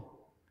pixel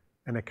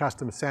and a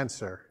custom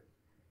sensor.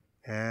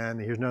 And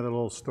here's another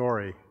little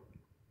story.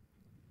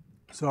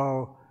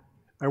 So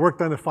I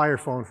worked on the Fire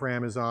Phone for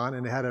Amazon,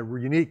 and it had a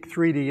unique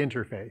 3D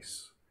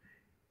interface.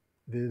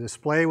 The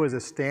display was a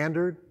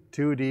standard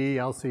 2D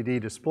LCD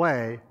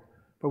display,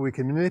 but we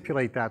can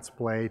manipulate that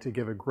display to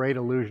give a great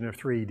illusion of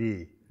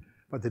 3D.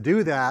 But to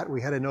do that,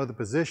 we had to know the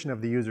position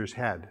of the user's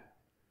head.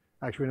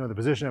 Actually, we know the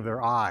position of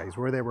their eyes,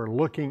 where they were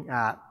looking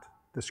at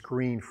the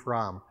screen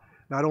from.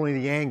 Not only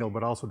the angle,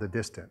 but also the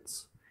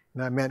distance.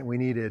 And that meant we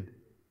needed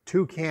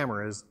 2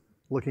 cameras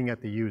looking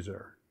at the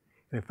user.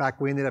 And in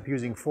fact, we ended up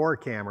using 4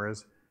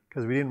 cameras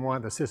because we didn't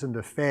want the system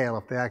to fail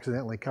if they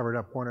accidentally covered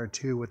up 1 or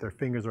 2 with their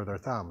fingers or their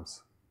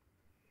thumbs.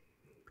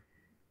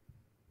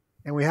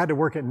 And we had to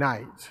work at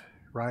night,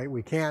 right?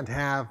 We can't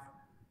have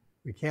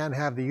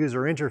the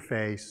user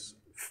interface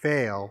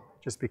fail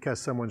just because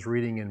someone's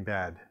reading in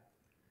bed.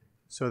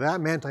 So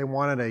that meant I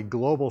wanted a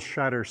global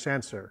shutter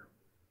sensor.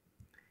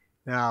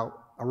 Now,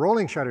 a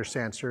rolling shutter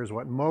sensor is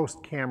what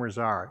most cameras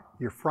are.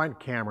 Your front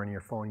camera in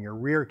your phone, your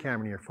rear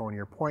camera in your phone,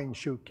 your point and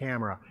shoot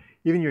camera,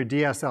 even your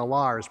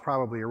DSLR is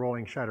probably a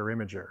rolling shutter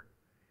imager.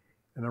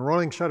 And the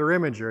rolling shutter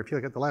imager, if you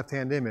look at the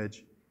left-hand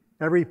image,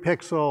 Every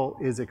pixel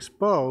is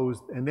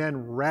exposed and then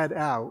read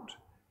out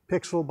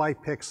pixel by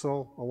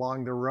pixel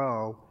along the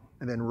row,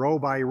 and then row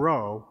by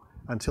row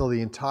until the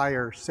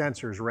entire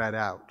sensor is read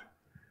out.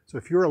 So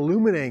if you're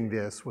illuminating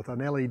this with an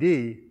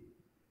LED,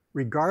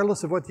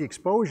 regardless of what the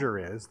exposure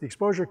is, the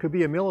exposure could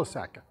be a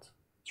millisecond.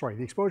 Sorry,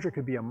 the exposure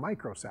could be a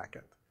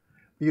microsecond.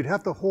 You'd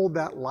have to hold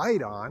that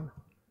light on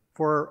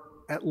for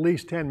at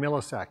least 10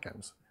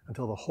 milliseconds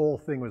until the whole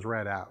thing was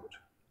read out.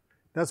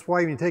 That's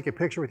why when you take a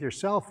picture with your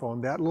cell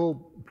phone, that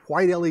little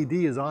white LED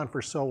is on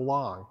for so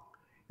long.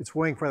 It's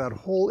waiting for that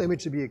whole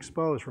image to be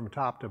exposed from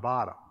top to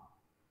bottom.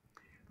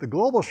 The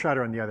global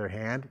shutter, on the other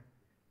hand,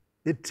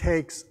 it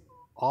takes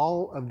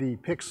all of the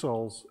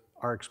pixels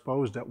are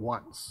exposed at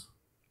once,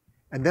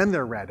 and then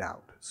they're read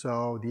out.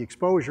 So the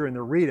exposure and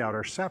the readout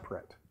are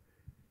separate.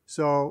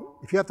 So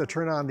if you have to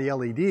turn on the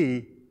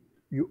LED,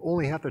 you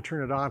only have to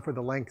turn it on for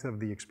the length of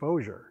the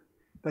exposure.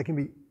 That can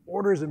be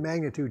orders of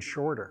magnitude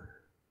shorter.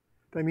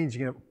 That means you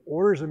can have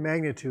orders of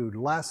magnitude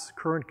less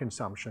current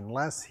consumption,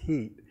 less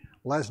heat,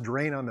 less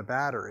drain on the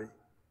battery.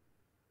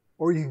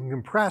 Or you can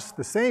compress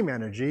the same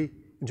energy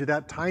into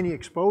that tiny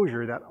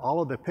exposure that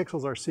all of the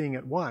pixels are seeing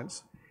at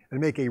once and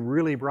make a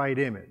really bright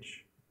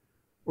image.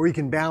 Or you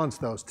can balance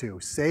those two,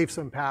 save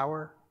some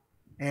power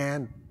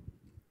and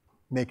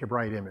make a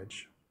bright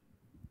image.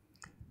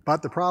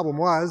 But the problem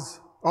was,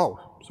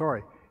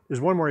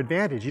 there's one more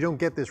advantage. You don't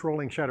get this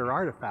rolling shutter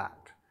artifact.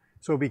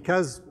 So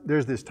because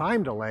there's this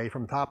time delay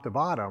from top to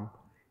bottom,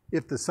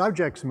 if the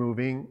subject's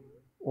moving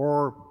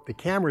or the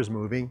camera's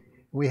moving,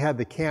 we had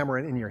the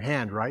camera in your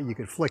hand, right? You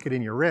could flick it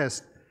in your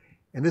wrist,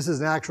 and this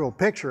is an actual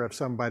picture of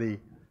somebody's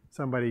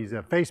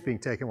face being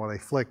taken while they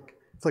flick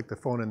the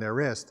phone in their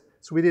wrist.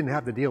 So we didn't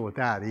have to deal with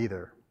that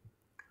either.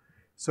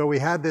 So we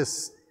had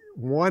this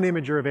one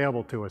imager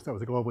available to us that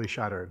was globally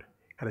shuttered,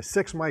 had a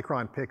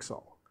 6-micron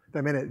pixel.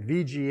 That meant at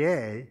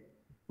VGA,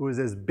 it was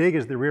as big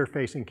as the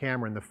rear-facing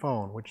camera in the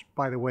phone, which,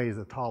 by the way, is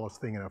the tallest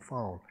thing in a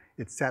phone.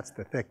 It sets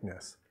the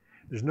thickness.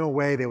 There's no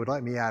way they would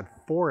let me add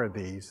 4 of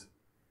these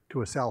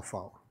to a cell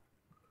phone.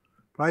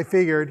 But I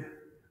figured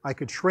I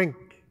could shrink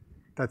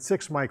that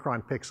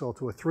 6-micron pixel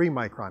to a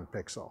 3-micron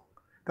pixel.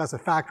 That's a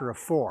factor of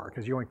 4,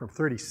 because you're going from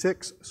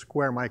 36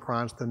 square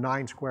microns to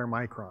 9 square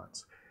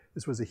microns.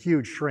 This was a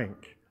huge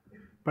shrink.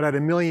 But at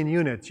 1 million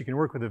units, you can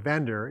work with a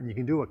vendor, and you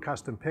can do a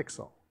custom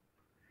pixel.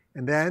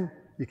 And then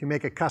you can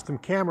make a custom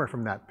camera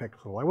from that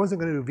pixel. I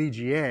wasn't going to do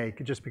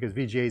VGA just because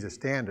VGA is a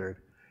standard.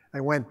 I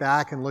went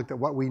back and looked at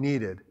what we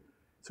needed.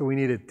 So we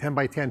needed 10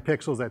 by 10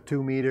 pixels at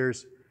 2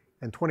 meters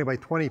and 20 by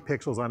 20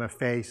 pixels on a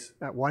face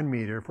at 1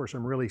 meter for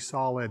some really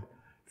solid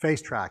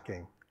face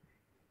tracking.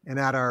 And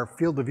at our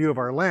field of view of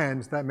our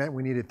lens, that meant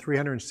we needed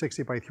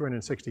 360 by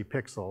 360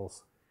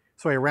 pixels.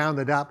 So I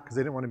rounded up, because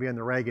I didn't want to be on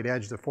the ragged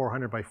edge, to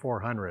 400 by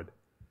 400.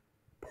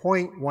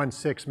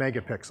 0.16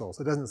 megapixels.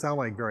 It doesn't sound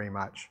like very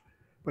much,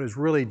 but it's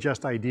really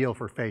just ideal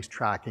for face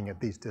tracking at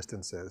these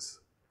distances.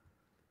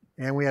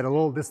 And we had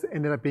this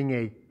ended up being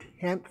a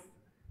 1/10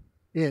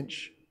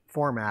 inch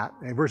format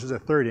versus a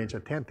 1/3 inch, a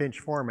 1/10 inch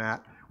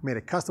format. We made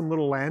a custom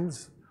little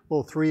lens,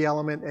 little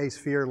 3-element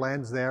A-sphere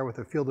lens there with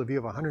a field of view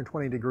of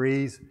 120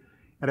 degrees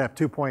at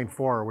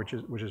f2.4,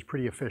 which is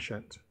pretty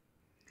efficient.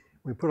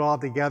 We put it all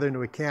together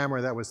into a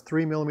camera that was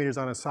 3 millimeters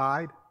on a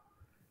side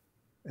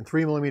and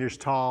 3 millimeters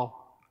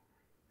tall,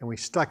 and we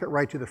stuck it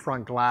right to the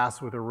front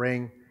glass with a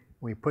ring.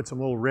 We put some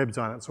little ribs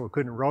on it so it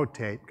couldn't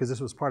rotate, because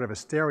this was part of a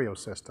stereo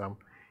system,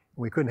 and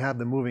we couldn't have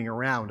them moving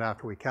around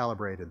after we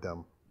calibrated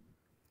them.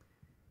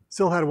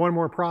 Still had one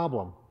more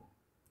problem.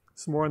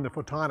 It's more on the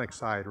photonics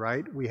side,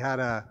 right? We had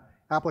an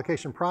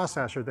application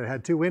processor that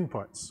had 2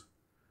 inputs.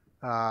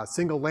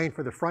 Single lane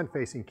for the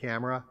front-facing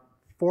camera,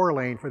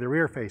 4-lane for the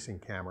rear-facing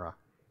camera.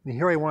 And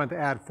here I wanted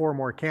to add 4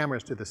 more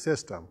cameras to the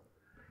system.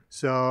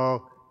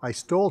 So I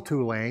stole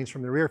 2 lanes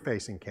from the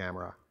rear-facing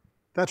camera.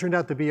 That turned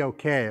out to be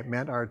okay. It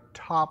meant our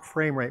top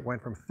frame rate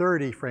went from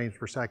 30 frames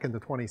per second to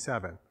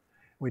 27.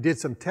 We did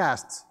some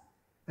tests,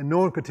 and no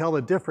one could tell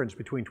the difference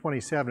between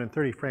 27 and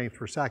 30 frames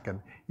per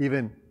second,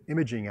 even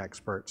imaging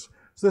experts.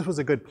 So this was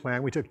a good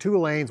plan. We took 2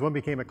 lanes, one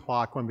became a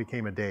clock, one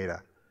became a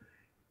data.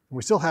 And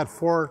we still had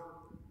 4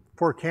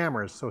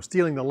 cameras, so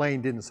stealing the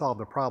lane didn't solve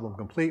the problem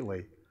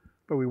completely.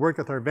 But we worked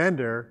with our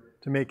vendor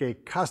to make a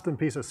custom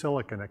piece of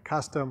silicon, a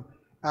custom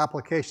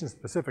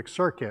application-specific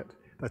circuit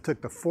that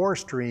took the 4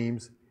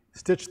 streams,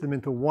 stitched them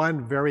into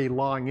one very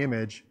long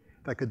image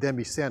that could then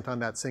be sent on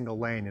that single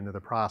lane into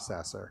the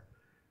processor.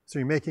 So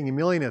you're making 1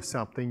 million of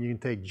something, you can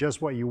take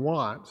just what you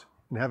want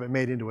and have it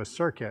made into a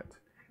circuit,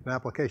 an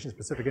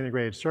application-specific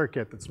integrated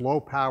circuit that's low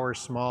power,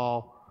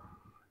 small,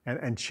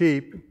 and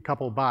cheap, a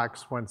couple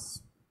bucks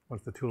once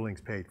the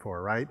tooling's paid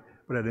for, right?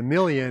 But at 1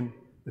 million,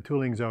 the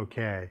tooling's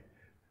okay.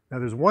 Now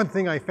there's one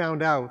thing I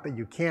found out that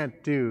you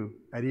can't do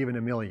at even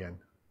 1 million.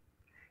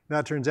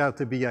 That turns out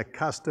to be a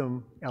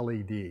custom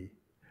LED.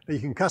 Now you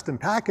can custom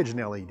package an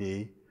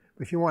LED,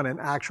 but if you want an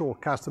actual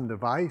custom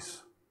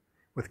device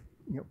with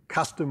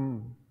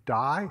custom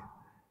die,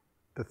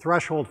 the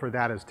threshold for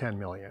that is 10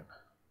 million.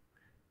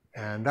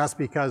 And that's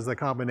because the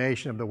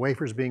combination of the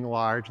wafers being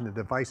large and the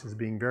devices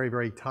being very,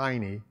 very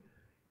tiny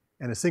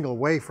and a single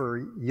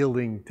wafer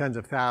yielding tens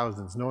of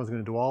thousands. No one's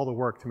going to do all the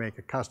work to make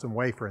a custom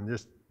wafer and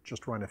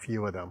just run a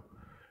few of them.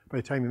 By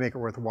the time you make it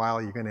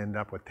worthwhile, you're going to end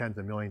up with tens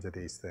of millions of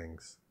these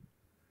things.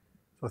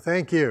 So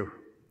thank you.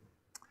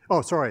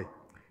 Oh, sorry.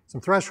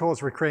 Some thresholds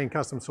for creating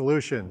custom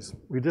solutions.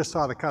 We just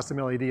saw the custom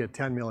LED at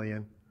 10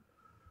 million.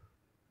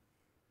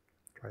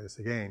 Try this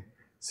again.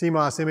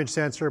 CMOS image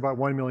sensor, about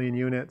 1 million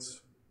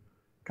units.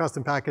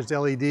 Custom packaged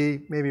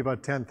LED, maybe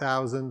about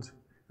 10,000. And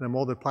a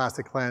molded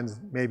plastic lens,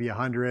 maybe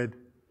 100.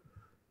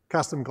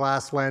 Custom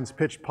glass lens,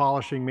 pitch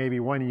polishing, maybe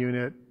 1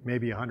 unit,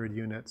 maybe 100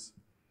 units.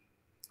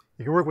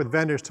 You can work with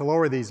vendors to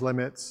lower these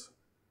limits.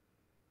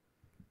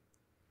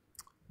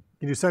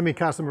 You can do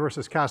semi-custom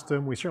versus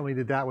custom. We certainly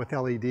did that with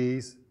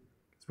LEDs,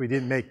 because we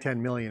didn't make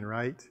 10 million,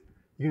 right?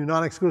 You can do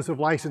non-exclusive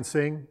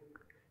licensing.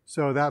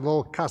 So that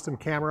little custom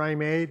camera I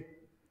made,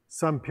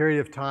 some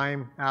period of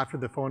time after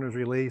the phone was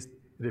released,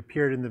 it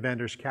appeared in the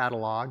vendor's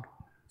catalog.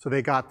 So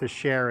they got to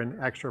share in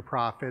extra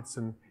profits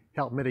and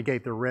help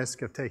mitigate the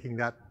risk of taking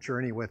that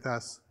journey with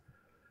us.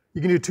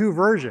 You can do 2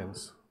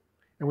 versions,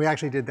 and we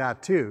actually did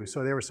that too.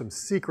 So there were some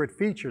secret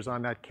features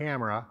on that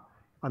camera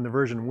on the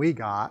version we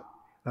got.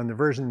 On the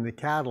version in the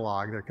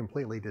catalog, they're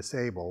completely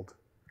disabled.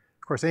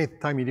 Of course,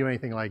 anytime you do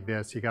anything like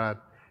this, if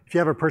you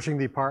have a purchasing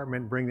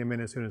department, bring them in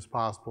as soon as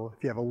possible.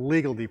 If you have a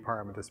legal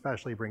department,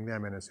 especially bring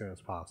them in as soon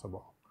as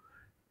possible.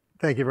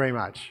 Thank you very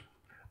much.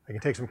 I can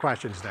take some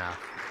questions now.